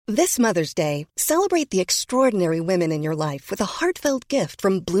This Mother's Day, celebrate the extraordinary women in your life with a heartfelt gift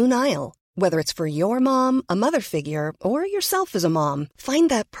from Blue Nile. Whether it's for your mom, a mother figure, or yourself as a mom, find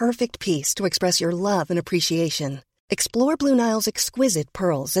that perfect piece to express your love and appreciation. Explore Blue Nile's exquisite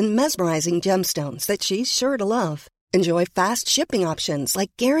pearls and mesmerizing gemstones that she's sure to love. Enjoy fast shipping options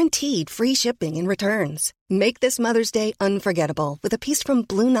like guaranteed free shipping and returns. Make this Mother's Day unforgettable with a piece from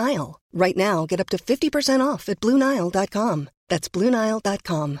Blue Nile. Right now, get up to 50% off at BlueNile.com. That's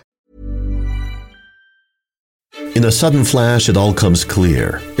BlueNile.com. In a sudden flash, it all comes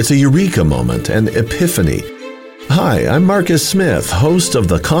clear. It's a eureka moment, an epiphany. Hi, I'm Marcus Smith, host of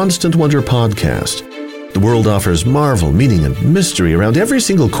the Constant Wonder podcast. The world offers marvel, meaning, and mystery around every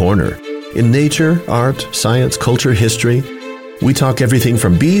single corner. In nature, art, science, culture, history, we talk everything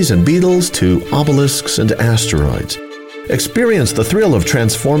from bees and beetles to obelisks and asteroids. Experience the thrill of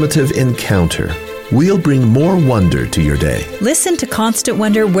transformative encounter. We'll bring more wonder to your day. Listen to Constant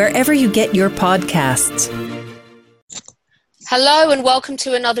Wonder wherever you get your podcasts. Hello and welcome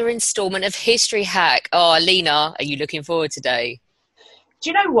to another instalment of History Hack. Oh, Lena, are you looking forward today? Do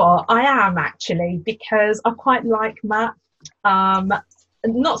you know what? I am actually, because I quite like Matt.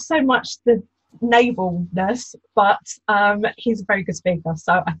 Not so much the navalness, but he's a very good speaker.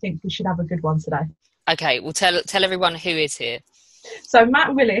 So I think we should have a good one today. Okay, well tell everyone who is here. So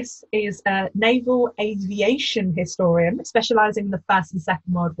Matt Willis is a naval aviation historian specialising in the First and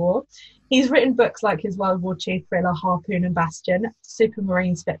Second World War. He's written books like his World War II thriller Harpoon and Bastion,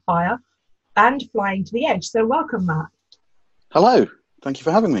 Supermarine Spitfire, and Flying to the Edge. So welcome, Matt. Hello. Thank you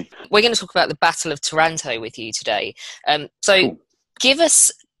for having me. We're going to talk about the Battle of Taranto with you today. Cool. Give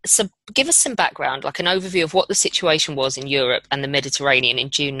us some background, like an overview of what the situation was in Europe and the Mediterranean in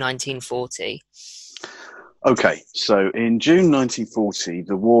June 1940. Okay, so in June 1940,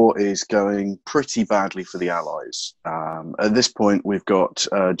 the war is going pretty badly for the Allies. At this point, we've got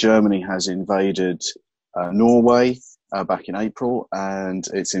Germany has invaded Norway back in April, and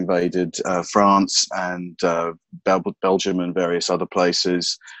it's invaded France and Belgium and various other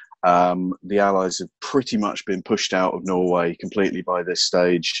places. The Allies have pretty much been pushed out of Norway completely by this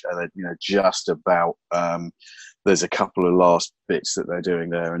stage, and just about. There's a couple of last bits that they're doing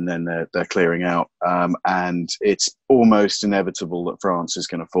there, and then they're clearing out. And it's almost inevitable that France is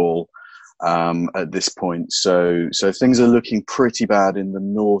going to fall at this point. So things are looking pretty bad in the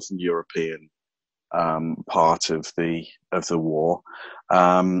Northern European part of the war.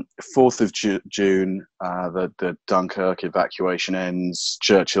 4th of June, the Dunkirk evacuation ends.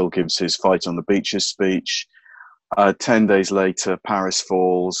 Churchill gives his Fight on the Beaches speech. 10 days later, Paris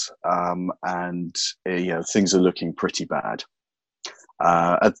falls, and things are looking pretty bad.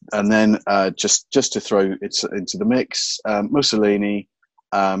 And then just to throw it into the mix, Mussolini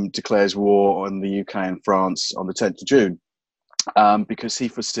declares war on the UK and France on the 10th of June because he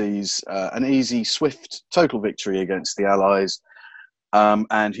foresees an easy, swift, total victory against the Allies.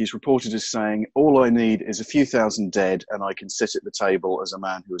 And he's reported as saying, all I need is a few thousand dead and I can sit at the table as a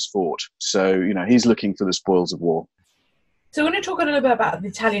man who has fought. So, he's looking for the spoils of war. So we're going to talk a little bit about the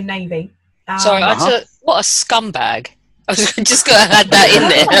Italian Navy. Sorry, what a scumbag. I was just going to add that in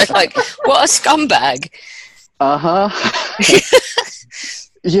there. I was like, what a scumbag.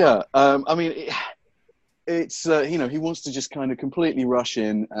 Yeah, it's he wants to just kind of completely rush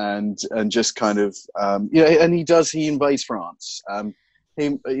in and just kind of and he invades France.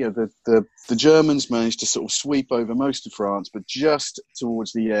 The Germans managed to sort of sweep over most of France, but just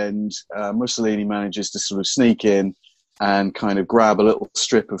towards the end, Mussolini manages to sort of sneak in and kind of grab a little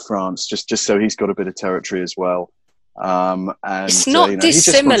strip of France, just so he's got a bit of territory as well. And it's not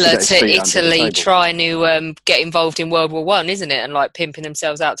dissimilar to Italy trying to get involved in World War I, isn't it? And like pimping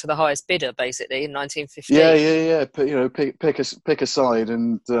themselves out to the highest bidder, basically, in 1915. Yeah. Pick a side,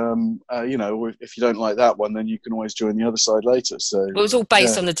 and if you don't like that one, then you can always join the other side later. So it was all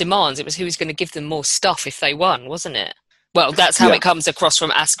based on the demands. It was who was going to give them more stuff if they won, wasn't it? Well, that's how it comes across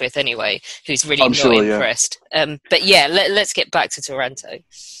from Asquith, anyway, who's really not impressed. But yeah, let's get back to Taranto.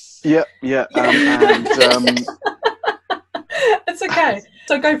 Yeah. It's okay.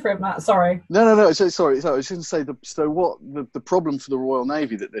 So go for it, Matt. Sorry. No. Sorry. So I was going to say, what the problem for the Royal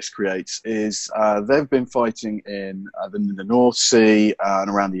Navy that this creates is they've been fighting in the North Sea and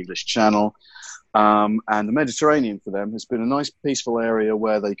around the English Channel. And the Mediterranean for them has been a nice peaceful area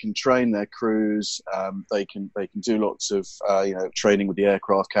where they can train their crews. They can do lots of training with the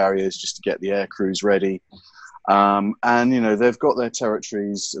aircraft carriers just to get the air crews ready. They've got their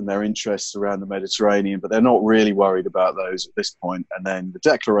territories and their interests around the Mediterranean, but they're not really worried about those at this point. And then the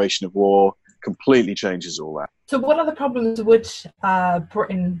declaration of war completely changes all that. So what other problems would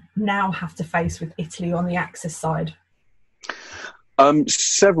Britain now have to face with Italy on the Axis side?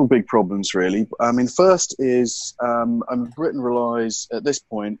 Several big problems, really. I mean, first is Britain relies at this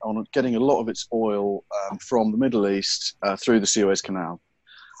point on getting a lot of its oil from the Middle East through the Suez Canal.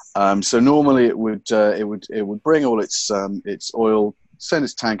 So normally it would bring all its oil, send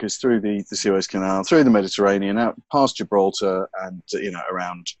its tankers through the Suez Canal, through the Mediterranean, out past Gibraltar, and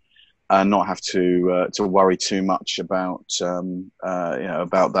around, and not have to worry too much about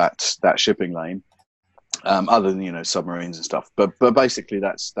about that shipping lane. Other than submarines and stuff, but basically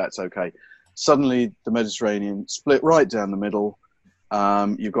that's okay. Suddenly the Mediterranean split right down the middle.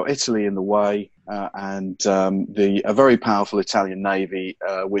 You've got Italy in the way, and a very powerful Italian navy,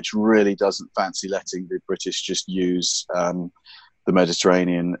 which really doesn't fancy letting the British just use the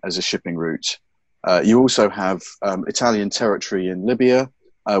Mediterranean as a shipping route. You also have Italian territory in Libya,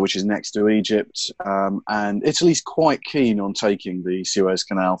 which is next to Egypt, and Italy's quite keen on taking the Suez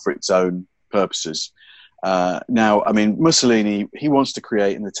Canal for its own purposes. Now, I mean, Mussolini, he wants to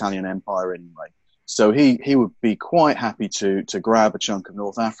create an Italian empire anyway. So he would be quite happy to grab a chunk of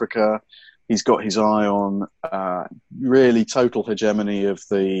North Africa. He's got his eye on really total hegemony of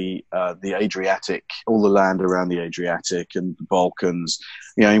the Adriatic, all the land around the Adriatic and the Balkans.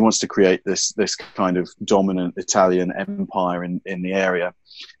 He wants to create this kind of dominant Italian empire in the area.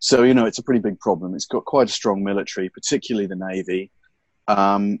 So, it's a pretty big problem. It's got quite a strong military, particularly the navy.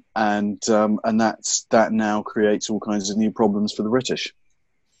 And that now creates all kinds of new problems for the British.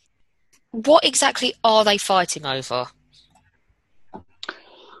 What exactly are they fighting over?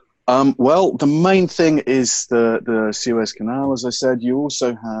 Well, the main thing is the Suez Canal. As I said, you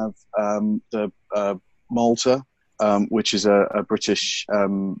also have the Malta, which is a British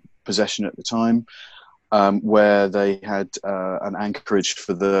possession at the time, where they had an anchorage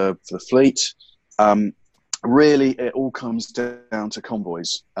for the fleet. Really, it all comes down to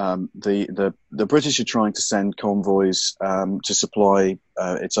convoys. The British are trying to send convoys to supply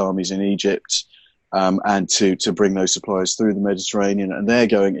its armies in Egypt, and to bring those supplies through the Mediterranean, and they're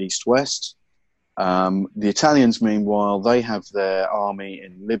going east-west. The Italians, meanwhile, they have their army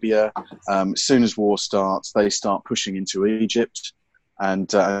in Libya. As soon as war starts, they start pushing into Egypt and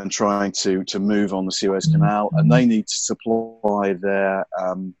trying to move on the Suez Canal, and they need to supply their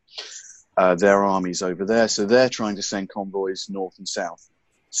armies over there, so they're trying to send convoys north and south.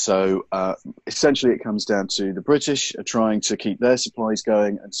 So essentially it comes down to the British are trying to keep their supplies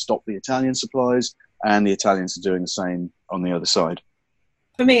going and stop the Italian supplies, and the Italians are doing the same on the other side.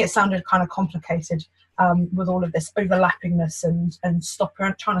 For me, it sounded kind of complicated with all of this overlappingness and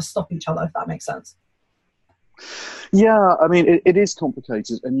trying to stop each other, if that makes sense. Yeah, I mean, it is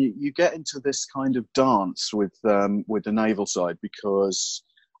complicated, and you get into this kind of dance with the naval side, because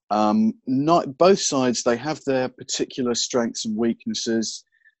not both sides, they have their particular strengths and weaknesses.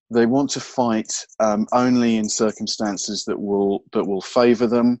 They want to fight only in circumstances that will favour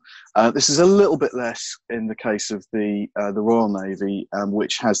them. This is a little bit less in the case of the Royal Navy,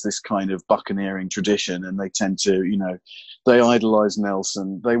 which has this kind of buccaneering tradition, and they tend to, they idolise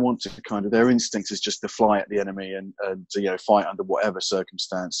Nelson. They want to their instinct is just to fly at the enemy and fight under whatever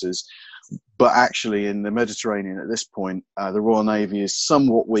circumstances. But actually, in the Mediterranean at this point, the Royal Navy is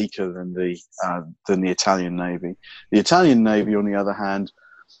somewhat weaker than the Italian Navy. The Italian Navy, on the other hand,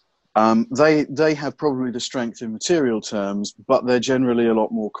 they have probably the strength in material terms, but they're generally a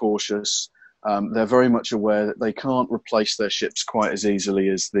lot more cautious. They're very much aware that they can't replace their ships quite as easily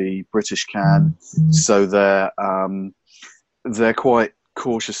as the British can, so they're quite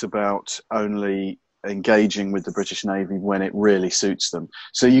cautious about only engaging with the British Navy when it really suits them.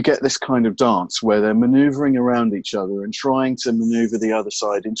 So you get this kind of dance where they're manoeuvring around each other and trying to manoeuvre the other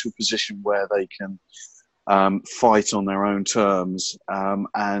side into a position where they can fight on their own terms,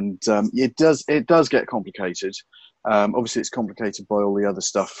 and it does get complicated. Obviously, it's complicated by all the other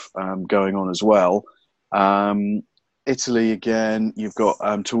stuff going on as well. Italy, again, you've got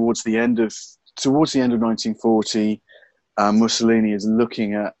towards the end of 1940, Mussolini is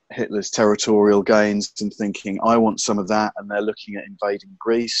looking at Hitler's territorial gains and thinking, I want some of that, and they're looking at invading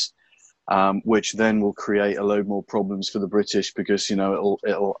Greece. Which then will create a load more problems for the British, because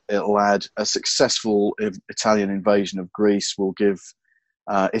it'll add a successful Italian invasion of Greece will give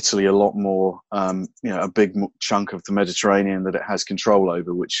Italy a lot more, a big chunk of the Mediterranean that it has control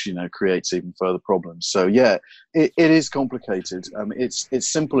over, which creates even further problems. So yeah, it is complicated. It's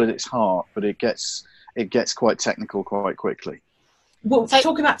simple at its heart, but it gets quite technical quite quickly. Well,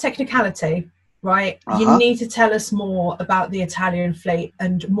 talking about technicality, right? You need to tell us more about the Italian fleet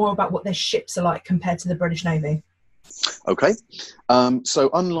and more about what their ships are like compared to the British Navy. Okay. So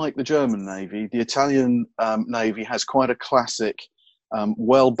unlike the German Navy, the Italian Navy has quite a classic,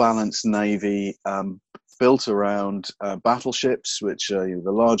 well-balanced navy, built around battleships, which are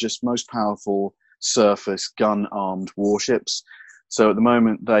the largest, most powerful surface gun-armed warships. So at the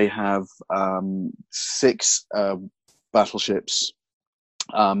moment they have 6 battleships,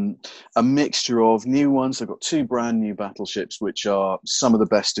 a mixture of new ones. They've got 2 brand new battleships, which are some of the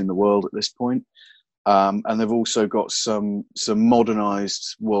best in the world at this point. And they've also got some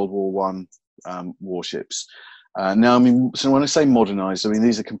modernized World War One warships. Now, I mean, so when I say modernized, I mean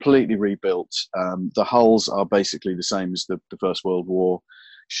these are completely rebuilt. The hulls are basically the same as the First World War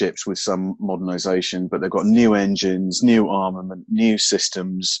ships with some modernization, but they've got new engines, new armament, new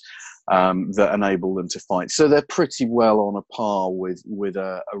systems that enable them to fight. So they're pretty well on a par with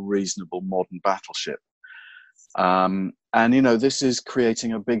a reasonable modern battleship. And, you know, this is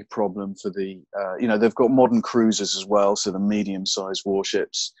creating a big problem for the, you know, they've got modern cruisers as well, so the medium-sized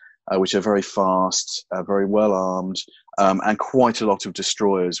warships, which are very fast, very well armed, and quite a lot of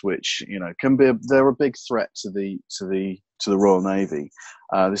destroyers, which, you know, they're a big threat to the Royal Navy.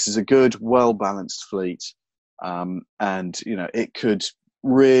 This is a good, well-balanced fleet, and, you know, it could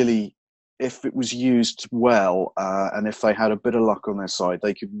really, if it was used well, and if they had a bit of luck on their side,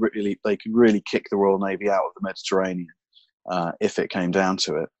 they could really kick the Royal Navy out of the Mediterranean, if it came down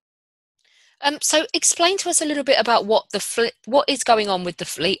to it. So explain to us a little bit about what is going on with the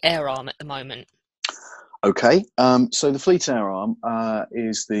Fleet Air Arm at the moment. Okay, so the Fleet Air Arm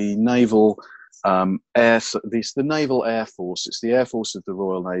is the naval the Naval Air Force. It's the Air Force of the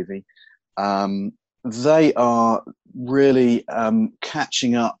Royal Navy. They are really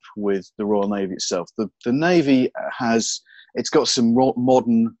catching up with the Royal Navy itself. The Navy it's got some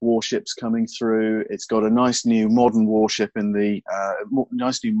modern warships coming through. It's got a nice new modern warship in the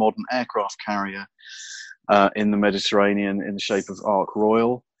nice new modern aircraft carrier in the Mediterranean in the shape of Ark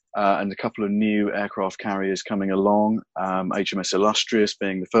Royal, and a couple of new aircraft carriers coming along, HMS Illustrious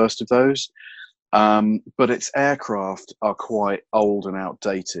being the first of those. But its aircraft are quite old and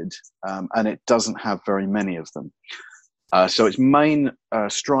outdated, and it doesn't have very many of them. So its main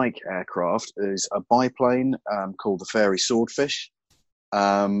strike aircraft is a biplane called the Fairey Swordfish.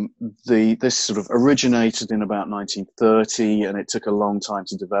 This sort of originated in about 1930, and it took a long time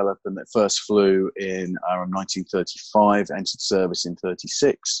to develop, and it first flew in 1935, entered service in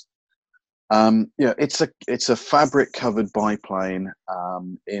 36. Yeah, it's a fabric-covered biplane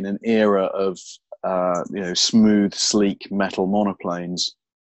in an era of smooth, sleek metal monoplanes.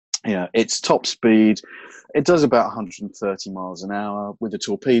 Yeah, its top speed, it does about 130 miles an hour. With a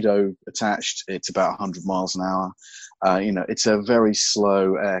torpedo attached, it's about 100 miles an hour. It's a very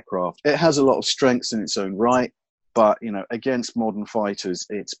slow aircraft. It has a lot of strengths in its own right, but, you know, against modern fighters,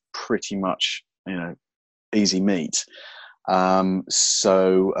 it's pretty much, you know, easy meat.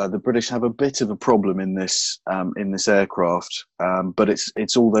 So the British have a bit of a problem in this aircraft, but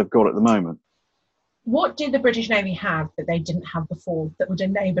it's all they've got at the moment. What did the British Navy have that they didn't have before that would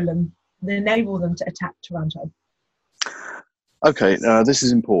enable them to attack Taranto? Okay, this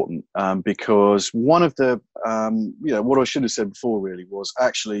is important because one of the, what I should have said before really was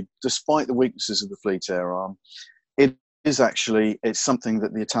actually, despite the weaknesses of the Fleet Air Arm, it's something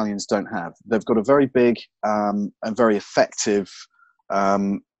that the Italians don't have. They've got a very big and very effective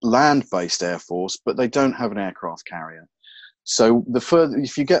land-based air force, but they don't have an aircraft carrier. So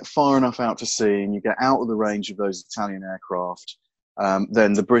if you get far enough out to sea and you get out of the range of those Italian aircraft,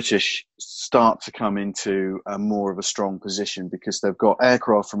 then the British start to come into more of a strong position because they've got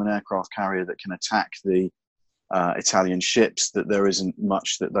aircraft from an aircraft carrier that can attack the Italian ships, that there isn't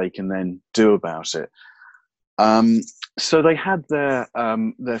much that they can then do about it. So they had their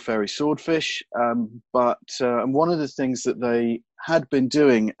Fairey Swordfish, but one of the things that they had been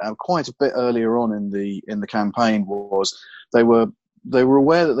doing quite a bit earlier on in the campaign was they were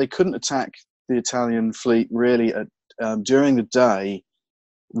aware that they couldn't attack the Italian fleet really during the day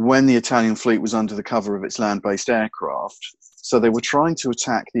when the Italian fleet was under the cover of its land-based aircraft. So they were trying to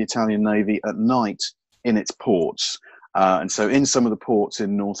attack the Italian Navy at night in its ports, and so in some of the ports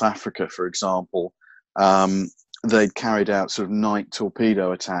in North Africa, for example. They'd carried out sort of night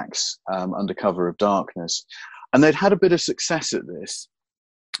torpedo attacks under cover of darkness. And they'd had a bit of success at this.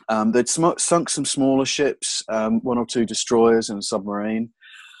 They'd sunk some smaller ships, 1 or 2 destroyers and a submarine.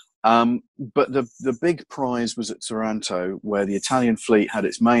 But the big prize was at Taranto, where the Italian fleet had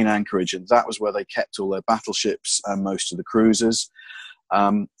its main anchorage, and that was where they kept all their battleships and most of the cruisers.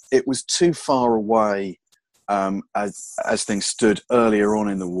 It was too far away as things stood earlier on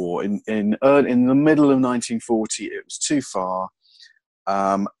in the war. In the middle of 1940, it was too far,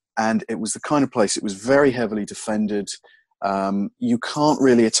 and it was the kind of place, it was very heavily defended. You can't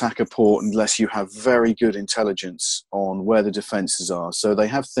really attack a port unless you have very good intelligence on where the defences are. So they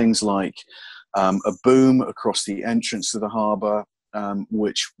have things like a boom across the entrance to the harbour,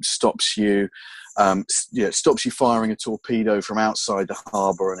 which stops you firing a torpedo from outside the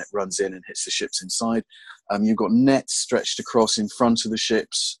harbour, and it runs in and hits the ships inside. You've got nets stretched across in front of the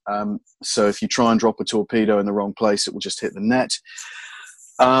ships, so if you try and drop a torpedo in the wrong place, it will just hit the net.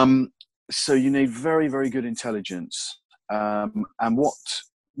 So you need very, very good intelligence. And what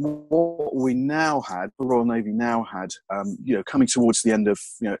we now had, the Royal Navy now had, coming towards the end of,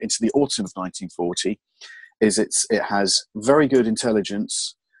 into the autumn of 1940, is it has very good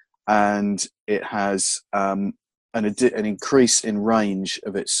intelligence, and it has an increase in range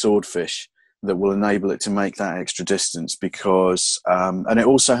of its swordfish that will enable it to make that extra distance, because and it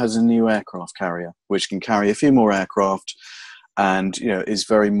also has a new aircraft carrier which can carry a few more aircraft, and is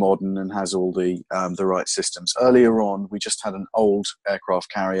very modern and has all the right systems. Earlier on, we just had an old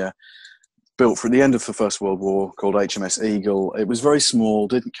aircraft carrier built for the end of the First World War called HMS Eagle. It was very small,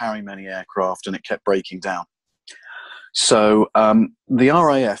 didn't carry many aircraft, and it kept breaking down. So the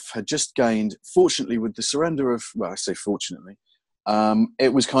RAF had just gained, fortunately, with the surrender of, well, I say fortunately,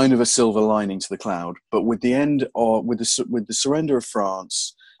 it was kind of a silver lining to the cloud. But with the end of, with the surrender of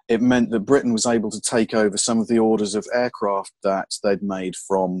France, it meant that Britain was able to take over some of the orders of aircraft that they'd made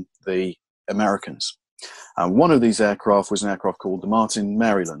from the Americans. One of these aircraft was an aircraft called the Martin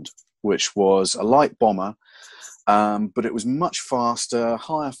Maryland, which was a light bomber, but it was much faster,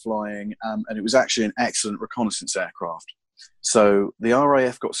 higher flying, and it was actually an excellent reconnaissance aircraft. So the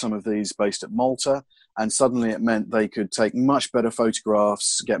RAF got some of these based at Malta, and suddenly it meant they could take much better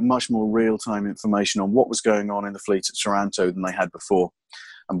photographs, get much more real-time information on what was going on in the fleet at Taranto than they had before.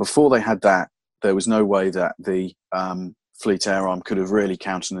 And before they had that, there was no way that the Fleet Air Arm could have really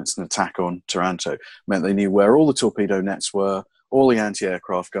countenanced an attack on Taranto. It meant they knew where all the torpedo nets were, all the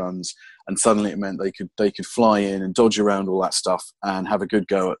anti-aircraft guns, and suddenly it meant they could fly in and dodge around all that stuff and have a good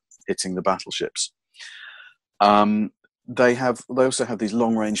go at hitting the battleships. They also have these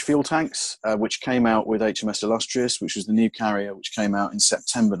long-range fuel tanks, which came out with HMS Illustrious, which was the new carrier, which came out in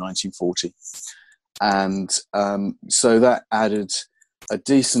September 1940. And so that added a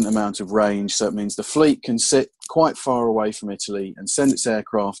decent amount of range. So it means the fleet can sit quite far away from Italy and send its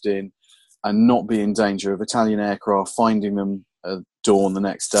aircraft in and not be in danger of Italian aircraft finding them at dawn the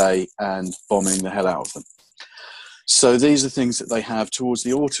next day and bombing the hell out of them. So these are things that they have towards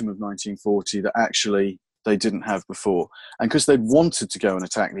the autumn of 1940 that actually they didn't have before. And because they'd wanted to go and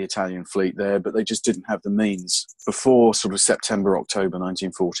attack the Italian fleet there, but they just didn't have the means before sort of September, October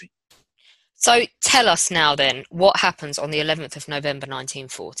 1940. So tell us now then, what happens on the 11th of November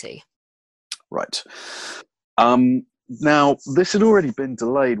 1940? Right. Now, this had already been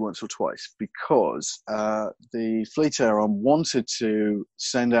delayed once or twice because the Fleet Air Arm wanted to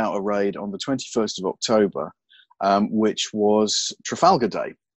send out a raid on the 21st of October, which was Trafalgar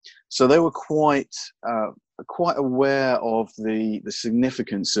Day. So they were quite aware of the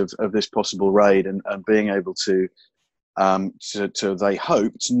significance of this possible raid and being able to they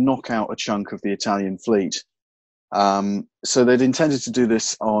hoped, knock out a chunk of the Italian fleet. So they'd intended to do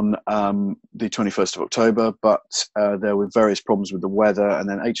this on the 21st of October, but there were various problems with the weather, and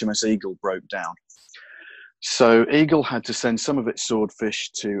then HMS Eagle broke down. So Eagle had to send some of its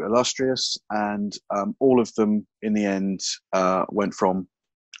swordfish to Illustrious, and all of them in the end went from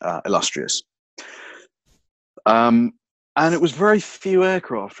Illustrious. And it was very few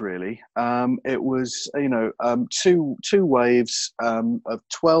aircraft, really. It was, two waves of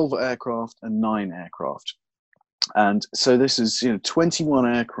 12 aircraft and 9 aircraft. And so this is,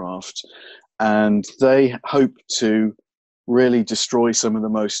 21 aircraft, and they hope to really destroy some of the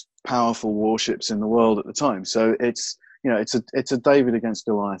most powerful warships in the world at the time. So it's a David against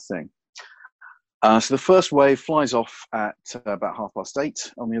Goliath thing. So the first wave flies off at about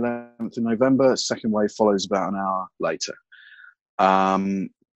 8:30 on the 11th of November. Second wave follows about an hour later. And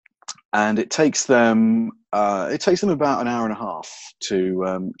it takes them about an hour and a half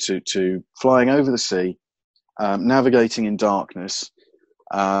to flying over the sea, navigating in darkness,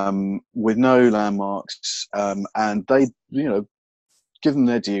 with no landmarks, and they, give them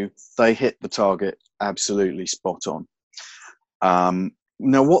their due, they hit the target absolutely spot on.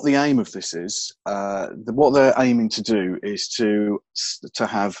 Now, what the aim of this is, what they're aiming to do is to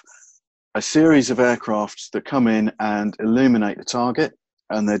have a series of aircraft that come in and illuminate the target,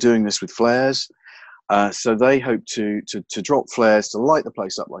 and they're doing this with flares. So they hope to drop flares to light the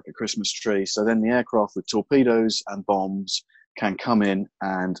place up like a Christmas tree, so then the aircraft with torpedoes and bombs can come in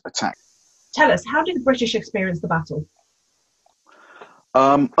and attack. Tell us, how did the British experience the battle?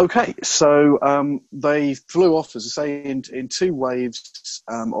 Okay, so they flew off, as I say, in 2 waves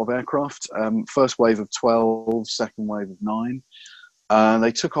of aircraft. First wave of 12, second wave of 9.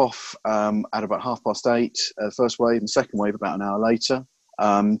 They took off at about 8:30, first wave, and second wave about an hour later.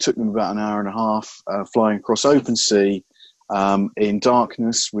 Took them about an hour and a half, flying across open sea in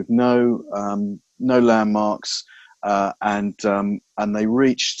darkness with no landmarks, and they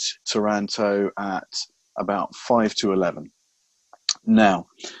reached Taranto at about 5 to 11. Now,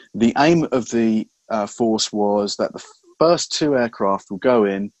 the aim of the force was that the first two aircraft would go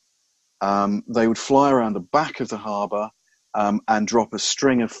in, they would fly around the back of the harbour and drop a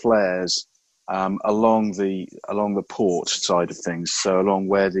string of flares along the port side of things, so along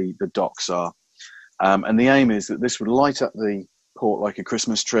where the docks are. And the aim is that this would light up the port like a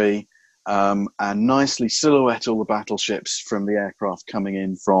Christmas tree and nicely silhouette all the battleships from the aircraft coming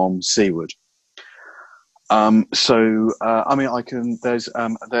in from seaward. There's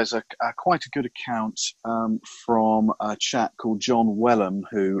a quite a good account from a chap called John Wellham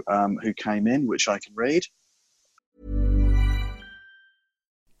who came in, which I can read.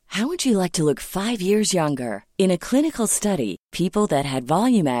 How would you like to look 5 years younger? In a clinical study, people that had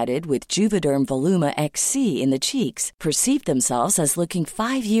volume added with Juvederm Voluma XC in the cheeks perceived themselves as looking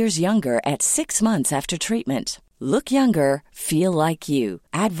 5 years younger at 6 months after treatment. Look younger, feel like you.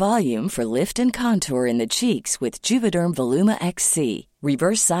 Add volume for lift and contour in the cheeks with Juvederm Voluma XC.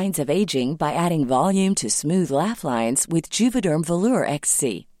 Reverse signs of aging by adding volume to smooth laugh lines with Juvederm Volure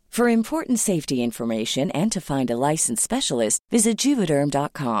XC. For important safety information and to find a licensed specialist, visit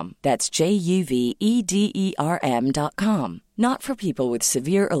Juvederm.com. That's JUVEDERM.com. Not for people with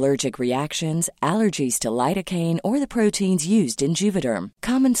severe allergic reactions, allergies to lidocaine, or the proteins used in Juvederm.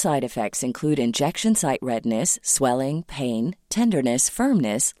 Common side effects include injection site redness, swelling, pain, tenderness,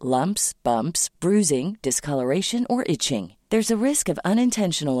 firmness, lumps, bumps, bruising, discoloration, or itching. There's a risk of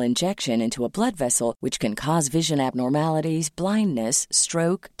unintentional injection into a blood vessel, which can cause vision abnormalities, blindness,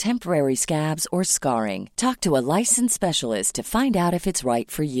 stroke, temporary scabs, or scarring. Talk to a licensed specialist to find out if it's right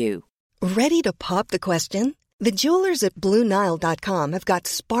for you. Ready to pop the question? The jewelers at BlueNile.com have got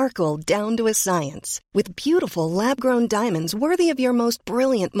sparkle down to a science with beautiful lab-grown diamonds worthy of your most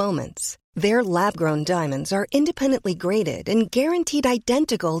brilliant moments. Their lab-grown diamonds are independently graded and guaranteed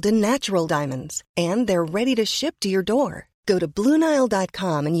identical to natural diamonds, and they're ready to ship to your door. Go to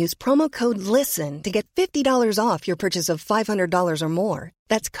BlueNile.com and use promo code LISTEN to get $50 off your purchase of $500 or more.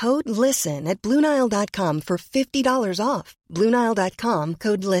 That's code LISTEN at BlueNile.com for $50 off. BlueNile.com,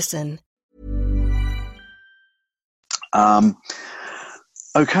 code LISTEN. The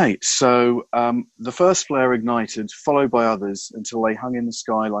first flare ignited, followed by others, until they hung in the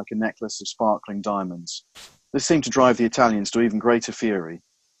sky like a necklace of sparkling diamonds. This seemed to drive the Italians to even greater fury.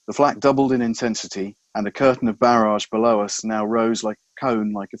 The flak doubled in intensity, and a curtain of barrage below us now rose like a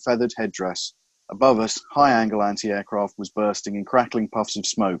cone, like a feathered headdress. Above us, high-angle anti-aircraft was bursting in crackling puffs of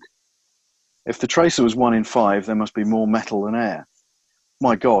smoke. If the tracer was 1 in 5, there must be more metal than air.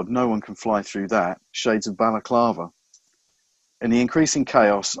 My God, no one can fly through that. Shades of balaclava. In the increasing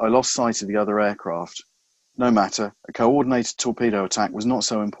chaos, I lost sight of the other aircraft. No matter, a coordinated torpedo attack was not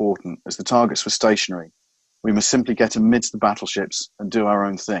so important, as the targets were stationary. We must simply get amidst the battleships and do our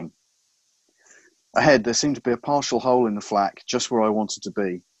own thing. Ahead, there seemed to be a partial hole in the flak, just where I wanted to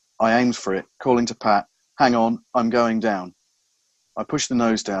be. I aimed for it, calling to Pat, "Hang on, I'm going down." I pushed the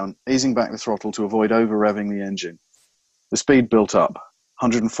nose down, easing back the throttle to avoid over-revving the engine. The speed built up,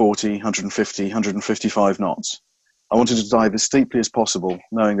 140, 150, 155 knots. I wanted to dive as steeply as possible,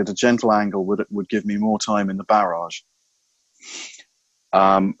 knowing that a gentle angle would give me more time in the barrage.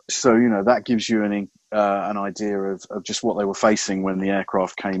 That gives you an idea of just what they were facing when the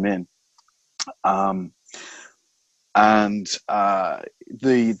aircraft came in. The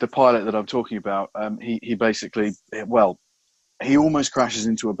pilot that I'm talking about, he basically, he almost crashes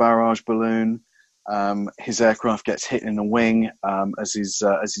into a barrage balloon. His aircraft gets hit in the wing as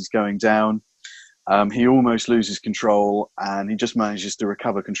he's going down. He almost loses control, and he just manages to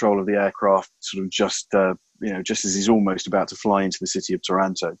recover control of the aircraft, sort of just as he's almost about to fly into the city of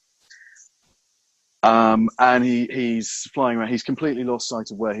Taranto. And he's flying around. He's completely lost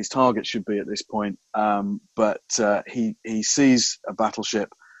sight of where his target should be at this point. But he sees a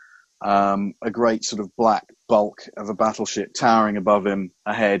battleship, a great sort of black bulk of a battleship towering above him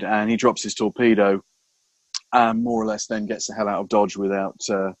ahead, and he drops his torpedo, and more or less then gets the hell out of Dodge without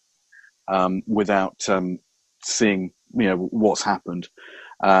seeing what's happened,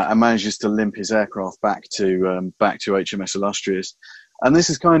 and manages to limp his aircraft back to HMS Illustrious. And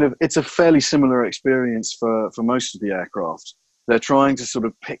this is it's a fairly similar experience for most of the aircraft. They're trying to sort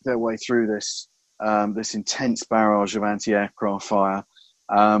of pick their way through this intense barrage of anti-aircraft fire,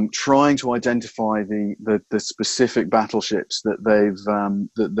 trying to identify the specific battleships that they've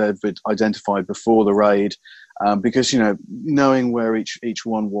identified before the raid, because, knowing where each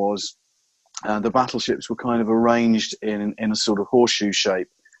one was, the battleships were kind of arranged in a sort of horseshoe shape.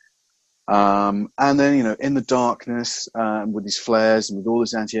 And then, in the darkness, with these flares and with all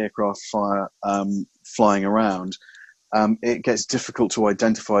this anti-aircraft fire flying around, it gets difficult to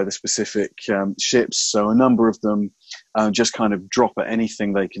identify the specific ships. So a number of them just kind of drop at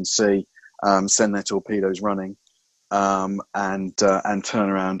anything they can see, send their torpedoes running, and turn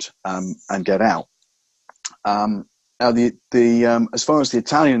around and get out. Now, as far as the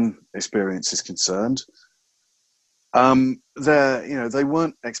Italian experience is concerned, they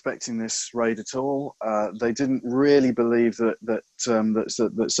weren't expecting this raid at all. They didn't really believe that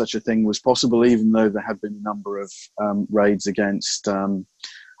such a thing was possible, even though there had been a number of raids against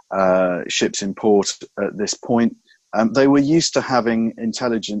ships in port at this point. They were used to having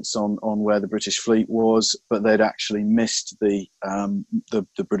intelligence on where the British fleet was, but they'd actually missed the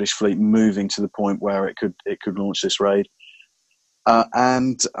British fleet moving to the point where it could launch this raid.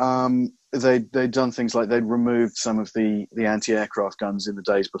 They'd done things like they'd removed some of the anti-aircraft guns in the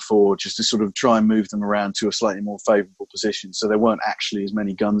days before, just to sort of try and move them around to a slightly more favourable position. So there weren't actually as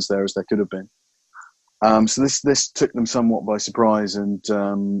many guns there as there could have been. So this took them somewhat by surprise, and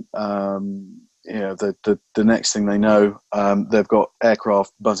the next thing they know, they've got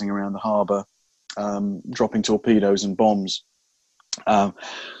aircraft buzzing around the harbour, dropping torpedoes and bombs. And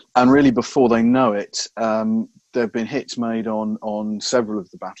really, before they know it, there have been hits made on several of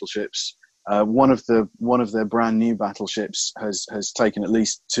the battleships. One of their brand new battleships has taken at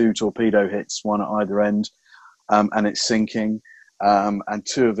least 2 torpedo hits, one at either end, and it's sinking. And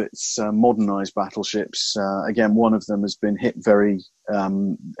 2 of its modernized battleships, again, one of them has been hit very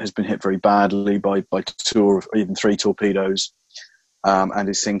badly by 2 or even 3 torpedoes, and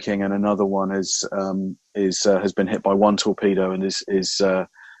is sinking. And another one has been hit by 1 torpedo and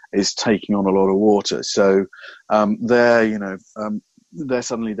is taking on a lot of water. So they're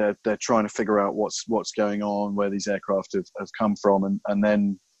suddenly they're trying to figure out what's going on, where these aircraft have come from, and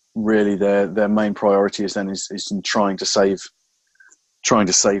then really their main priority is in trying to save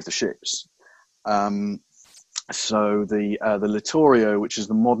the ships. So the Littorio, which is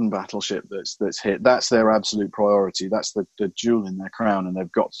the modern battleship that's hit, that's their absolute priority. That's the jewel in their crown, and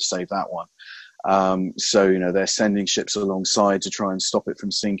they've got to save that one. So they're sending ships alongside to try and stop it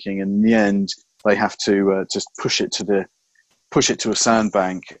from sinking. And in the end, they have to just push it to a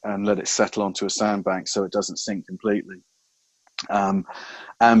sandbank and let it settle onto a sandbank so it doesn't sink completely. And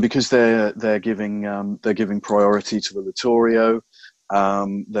because they're giving priority to the Littorio,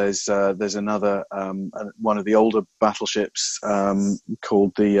 there's another one of the older battleships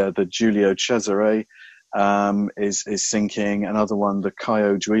called the Giulio Cesare is sinking. Another one, the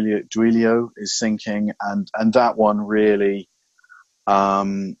Caio Duilio, is sinking, and that one really,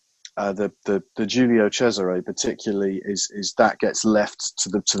 the Giulio Cesare particularly is that gets left to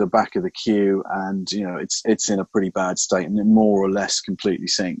the back of the queue, and it's in a pretty bad state, and it more or less completely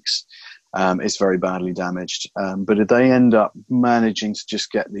sinks. It's very badly damaged, but they end up managing to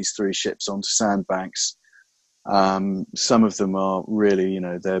just get these 3 ships onto sandbanks. Some of them are really,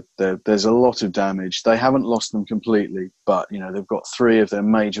 there's a lot of damage. They haven't lost them completely, but they've got 3 of their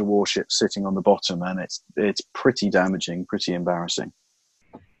major warships sitting on the bottom, and it's pretty damaging, pretty embarrassing.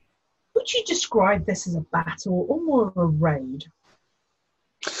 Would you describe this as a battle or more of a raid?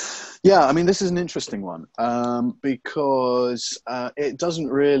 Yeah, I mean, this is an interesting one because it doesn't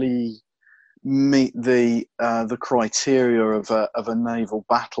really meet the criteria of a naval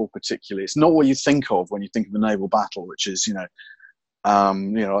battle particularly. It's not what you think of when you think of a naval battle, which is like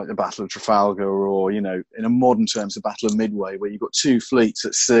the Battle of Trafalgar, or in a modern terms, the Battle of Midway, where you've got 2 fleets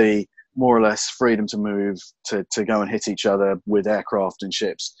at sea, more or less freedom to move to go and hit each other with aircraft and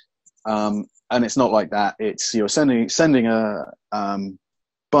ships. And it's not like that. It's you're sending a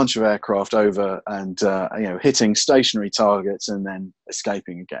bunch of aircraft over and hitting stationary targets and then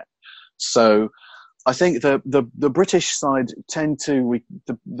escaping again. So I think the British side tend to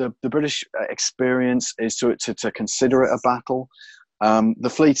the British experience is to consider it a battle. The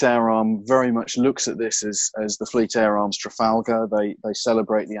Fleet Air Arm very much looks at this as the Fleet Air Arm's Trafalgar. They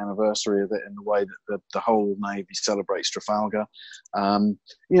celebrate the anniversary of it in the way that the whole Navy celebrates Trafalgar.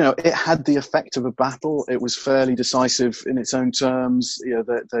 It had the effect of a battle. It was fairly decisive in its own terms.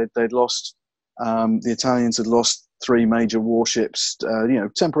 They'd lost. The Italians had lost 3 major warships,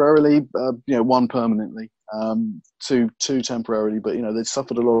 temporarily, 1 permanently, 2 temporarily, but they'd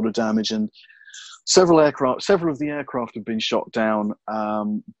suffered a lot of damage, and several of the aircraft have been shot down.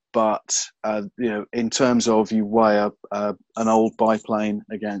 But in terms of you weigh an old biplane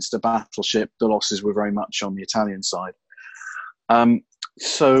against a battleship, the losses were very much on the Italian side.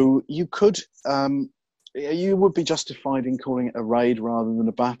 So you could you would be justified in calling it a raid rather than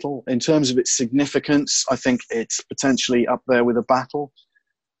a battle. In terms of its significance, I think it's potentially up there with a battle.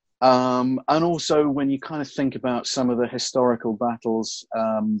 And also, when you kind of think about some of the historical battles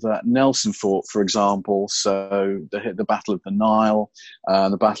that Nelson fought, for example, so the Battle of the Nile,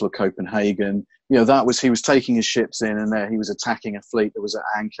 the Battle of Copenhagen, he was taking his ships in, and there he was attacking a fleet that was at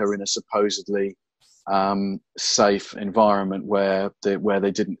anchor in a supposedly safe environment where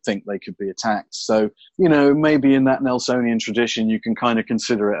they didn't think they could be attacked. So, maybe in that Nelsonian tradition, you can kind of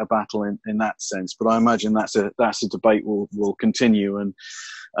consider it a battle in that sense. But I imagine that's a debate will continue,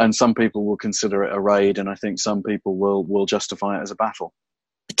 and some people will consider it a raid, and I think some people will justify it as a battle.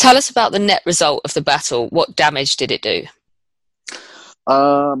 Tell us about the net result of the battle. What damage did it do?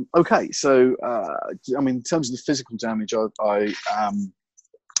 Okay, so in terms of the physical damage, I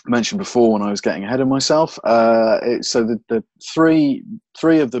mentioned before when I was getting ahead of myself. So the three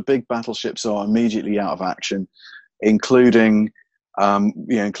of the big battleships are immediately out of action, including one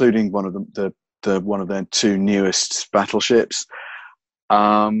of their two newest battleships.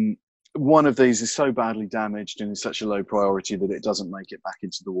 One of these is so badly damaged and is such a low priority that it doesn't make it back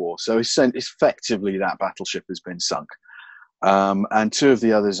into the war. So effectively, that battleship has been sunk. And two of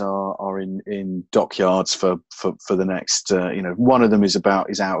the others are in dockyards for the next. One of them is out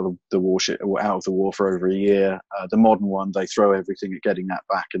of the war for over a year. The modern one, they throw everything at getting that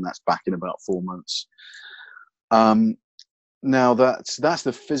back, and that's back in about 4 months. Now that's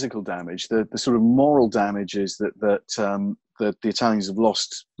the physical damage. The sort of moral damage is that the Italians have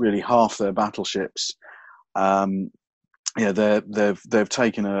lost really half their battleships. They've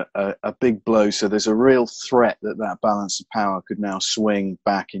taken a big blow. So there's a real threat that balance of power could now swing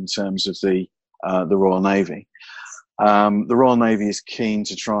back in terms of the Royal Navy. The Royal Navy is keen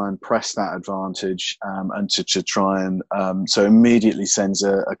to try and press that advantage, and to try and so immediately sends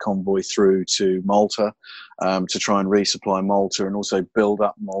a convoy through to Malta to try and resupply Malta, and also build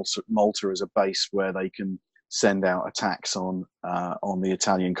up Malta as a base where they can send out attacks on the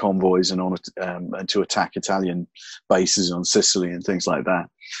Italian convoys and and to attack Italian bases on Sicily and things like that.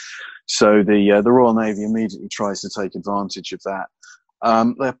 So the Royal Navy immediately tries to take advantage of that.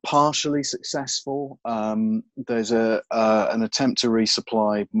 They're partially successful. There's an attempt to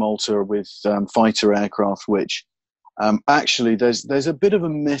resupply Malta with fighter aircraft, which actually there's a bit of a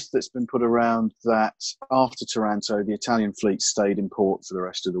myth that's been put around that after Taranto, the Italian fleet stayed in port for the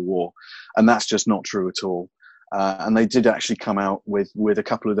rest of the war, and that's just not true at all. And they did actually come out with a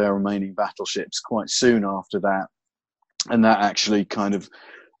couple of their remaining battleships quite soon after that, and that actually kind of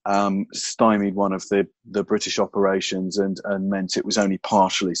stymied one of the British operations and meant it was only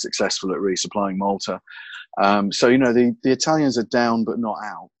partially successful at resupplying Malta. So the Italians are down but not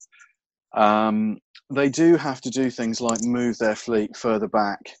out. They do have to do things like move their fleet further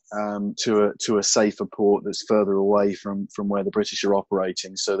back to a safer port that's further away from where the British are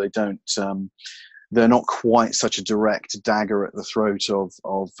operating, so they don't. They're not quite such a direct dagger at the throat of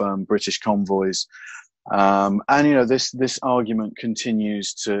British convoys. And this argument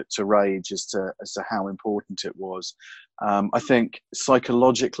continues to rage as to how important it was. I think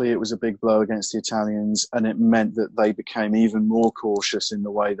psychologically it was a big blow against the Italians, and it meant that they became even more cautious in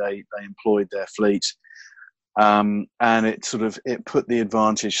the way they employed their fleet. And it put the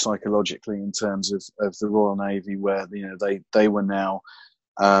advantage psychologically in terms of the Royal Navy, where they were now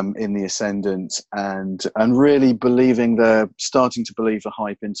in the ascendant, and really they're starting to believe the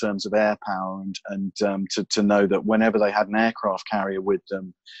hype in terms of air power, and to know that whenever they had an aircraft carrier with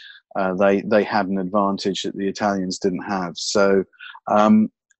them, they had an advantage that the Italians didn't have. So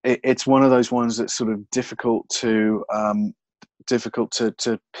it's one of those ones that's sort of difficult to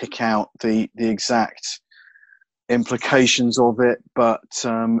pick out the exact implications of it, but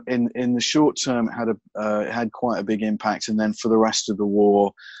in the short term it had quite a big impact, and then for the rest of the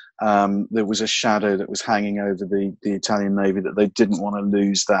war there was a shadow that was hanging over the Italian Navy, that they didn't want to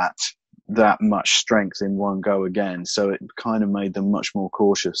lose that much strength in one go again, so it kind of made them much more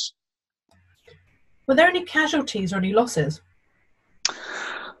cautious. Were there any casualties or any losses?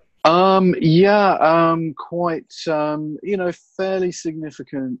 Quite, fairly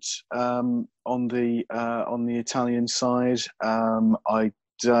significant on the Italian side. I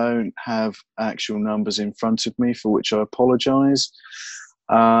don't have actual numbers in front of me, for which I apologise.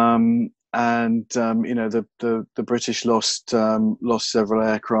 The British lost several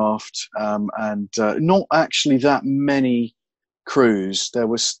aircraft, and not actually that many crews. There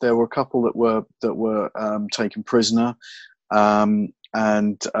were a couple that were taken prisoner. I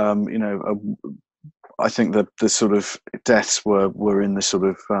think that the sort of deaths were in the sort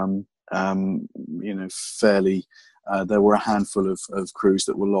of fairly There were a handful of crews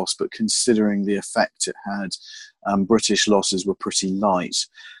that were lost, but considering the effect it had, British losses were pretty light.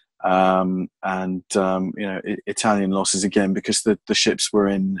 Italian losses, again, because the ships were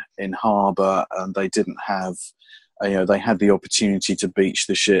in harbour and they didn't have, they had the opportunity to beach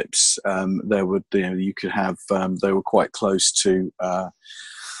the ships. They were quite close to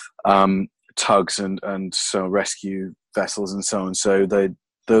tugs and so rescue vessels and so on. So the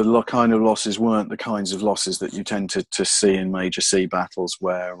kind of losses weren't the kinds of losses that you tend to see in major sea battles,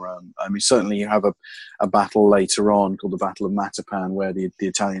 where certainly you have a battle later on called the Battle of Matapan, where the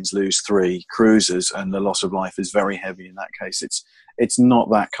Italians lose 3 cruisers and the loss of life is very heavy. In that case, it's not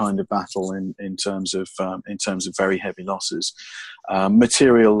that kind of battle in terms of very heavy losses.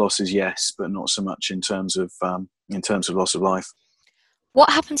 Material losses, yes, but not so much in terms of loss of life. What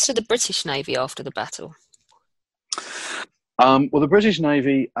happens to the British Navy after the battle? Well, the British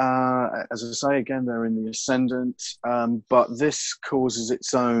Navy, as I say, again, they're in the ascendant, but this causes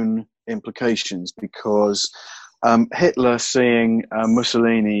its own implications, because Hitler, seeing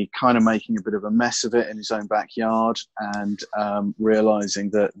Mussolini kind of making a bit of a mess of it in his own backyard, and realising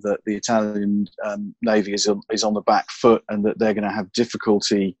that the Italian Navy is on the back foot and that they're going to have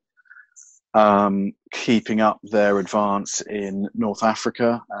difficulty keeping up their advance in North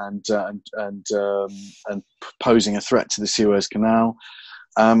Africa and posing a threat to the Suez Canal,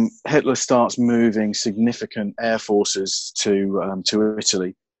 Hitler starts moving significant air forces to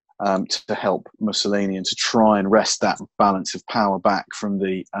Italy to help Mussolini and to try and wrest that balance of power back from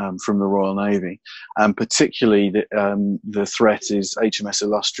the Royal Navy. And particularly the threat is HMS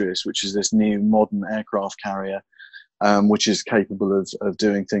Illustrious, which is this new modern aircraft carrier, which is capable of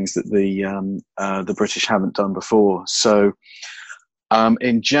doing things that the British haven't done before. So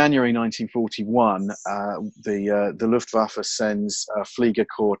in January 1941, the Luftwaffe sends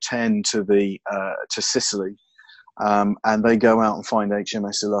Fliegerkorps 10 to Sicily, and they go out and find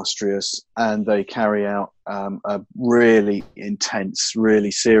HMS Illustrious, and they carry out a really intense, really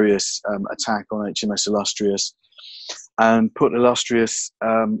serious attack on HMS Illustrious, and put Illustrious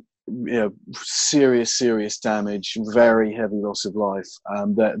serious damage, very heavy loss of life.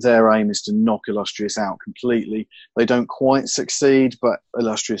 Their aim is to knock Illustrious out completely. They don't quite succeed, but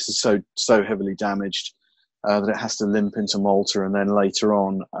Illustrious is so heavily damaged that it has to limp into Malta, and then later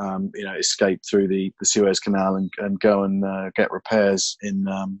on escape through the Suez Canal and go and get repairs in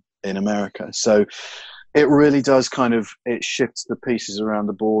America. So it really does it shifts the pieces around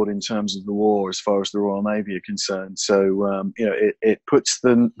the board in terms of the war as far as the Royal Navy are concerned. So it puts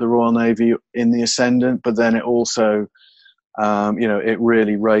the Royal Navy in the ascendant, but then it also it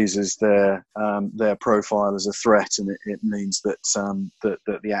really raises their profile as a threat, and it means that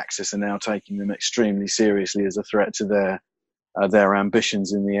the Axis are now taking them extremely seriously as a threat to their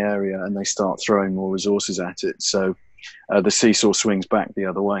ambitions in the area, and they start throwing more resources at it. So the seesaw swings back the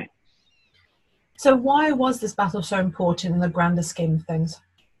other way. So why was this battle so important in the grander scheme of things?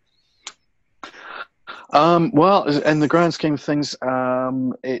 Well, in the grand scheme of things,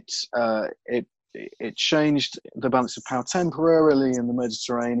 it changed the balance of power temporarily in the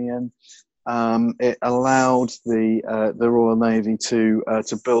Mediterranean. It allowed the Royal Navy to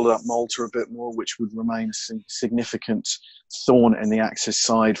build up Malta a bit more, which would remain a significant thorn in the Axis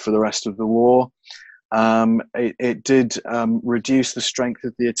side for the rest of the war. It did reduce the strength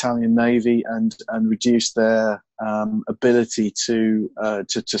of the Italian Navy and reduce their ability to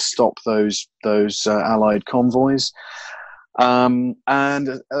stop those Allied convoys. And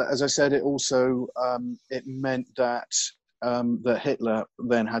as I said, it also it meant that Hitler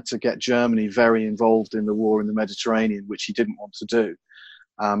then had to get Germany very involved in the war in the Mediterranean, which he didn't want to do.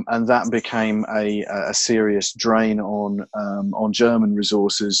 And that became a serious drain on German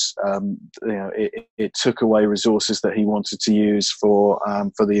resources. It took away resources that he wanted to use for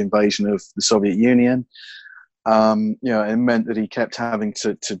the invasion of the Soviet Union. It meant that he kept having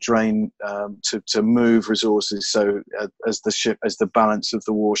to drain to move resources. So as the balance of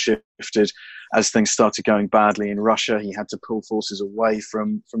the war shifted, as things started going badly in Russia, he had to pull forces away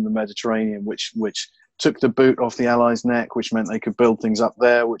from the Mediterranean, which took the boot off the Allies' neck, which meant they could build things up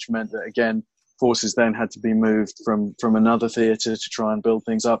there, which meant that, again, forces then had to be moved from another theatre to try and build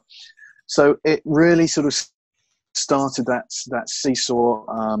things up. So it really sort of started that seesaw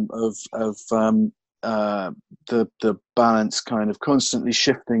of the balance kind of constantly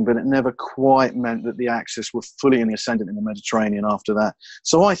shifting, but it never quite meant that the Axis were fully in the ascendant in the Mediterranean after that.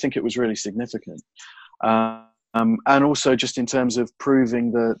 So I think it was really significant. And also just in terms of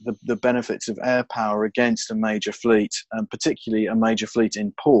proving the benefits of air power against a major fleet, and particularly a major fleet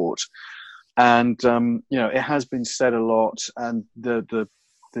in port. And it has been said a lot, and the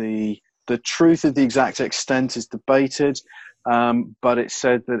The truth of the exact extent is debated, but it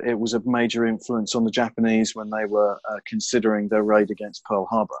said that it was a major influence on the Japanese when they were considering their raid against Pearl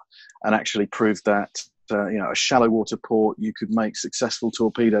Harbor, and actually proved that a shallow water port, you could make successful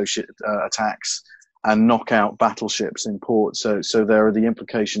torpedo attacks and knock out battleships in port. So there are the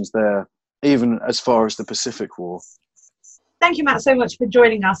implications there, even as far as the Pacific War. Thank you, Matt, so much for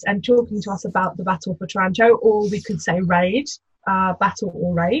joining us and talking to us about the Battle for Taranto, or we could say raid, battle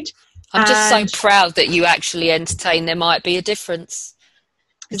or raid. I'm just so proud that you actually entertained there might be a difference.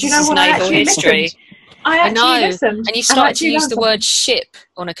 Do you know what? I actually listened. I know. Listened, and you started to use the word ship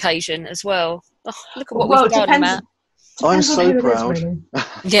on occasion as well. Oh, look at what we've done, Matt. I'm so proud. Really.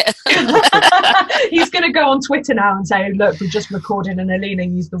 Yeah. He's going to go on Twitter now and say, look, we just recorded and Alina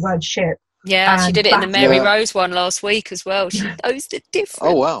used the word ship. Yeah, she did it in the Mary Rose one last week as well. She knows the difference.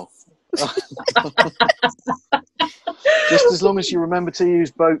 Oh, wow. Just as long as you remember to use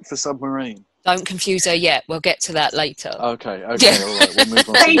boat for submarine. Don't confuse her yet. We'll get to that later. Okay, all right. We'll move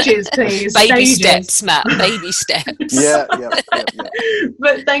on. Stages, please. Baby steps, Matt. Baby steps. Yeah.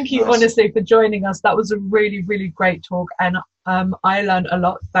 But thank you, honestly, for joining us. That was a really, really great talk, and I learned a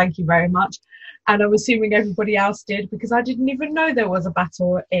lot. Thank you very much. And I'm assuming everybody else did, because I didn't even know there was a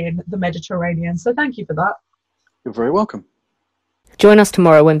battle in the Mediterranean. So thank you for that. You're very welcome. Join us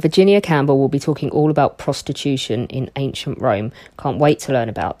tomorrow when Virginia Campbell will be talking all about prostitution in ancient Rome. Can't wait to learn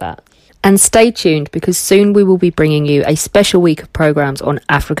about that. And stay tuned, because soon we will be bringing you a special week of programmes on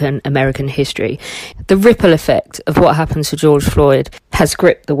African American history. The ripple effect of what happened to George Floyd has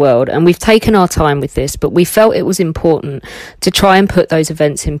gripped the world, and we've taken our time with this, but we felt it was important to try and put those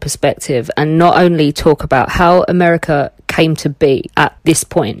events in perspective and not only talk about how America came to be at this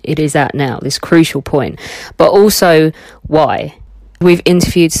point it is at now, this crucial point, but also why. We've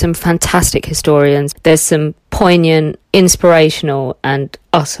interviewed some fantastic historians. There's some poignant, inspirational and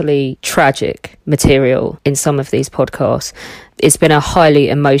utterly tragic material in some of these podcasts. It's been a highly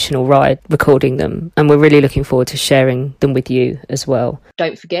emotional ride recording them, and we're really looking forward to sharing them with you as well.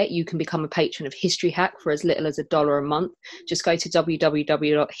 Don't forget, you can become a patron of History Hack for as little as $1 a month. Just go to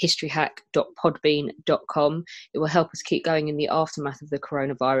www.historyhack.podbean.com. It will help us keep going in the aftermath of the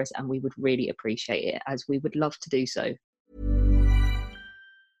coronavirus, and we would really appreciate it, as we would love to do so.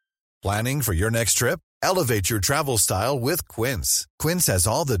 Planning for your next trip? Elevate your travel style with Quince. Quince has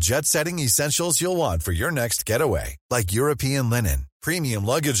all the jet-setting essentials you'll want for your next getaway, like European linen, premium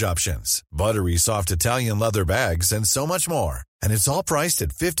luggage options, buttery soft Italian leather bags, and so much more. And it's all priced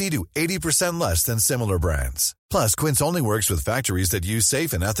at 50 to 80% less than similar brands. Plus, Quince only works with factories that use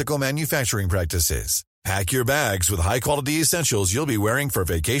safe and ethical manufacturing practices. Pack your bags with high-quality essentials you'll be wearing for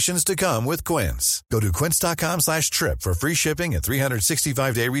vacations to come with Quince. Go to quince.com/trip for free shipping and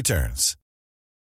 365-day returns.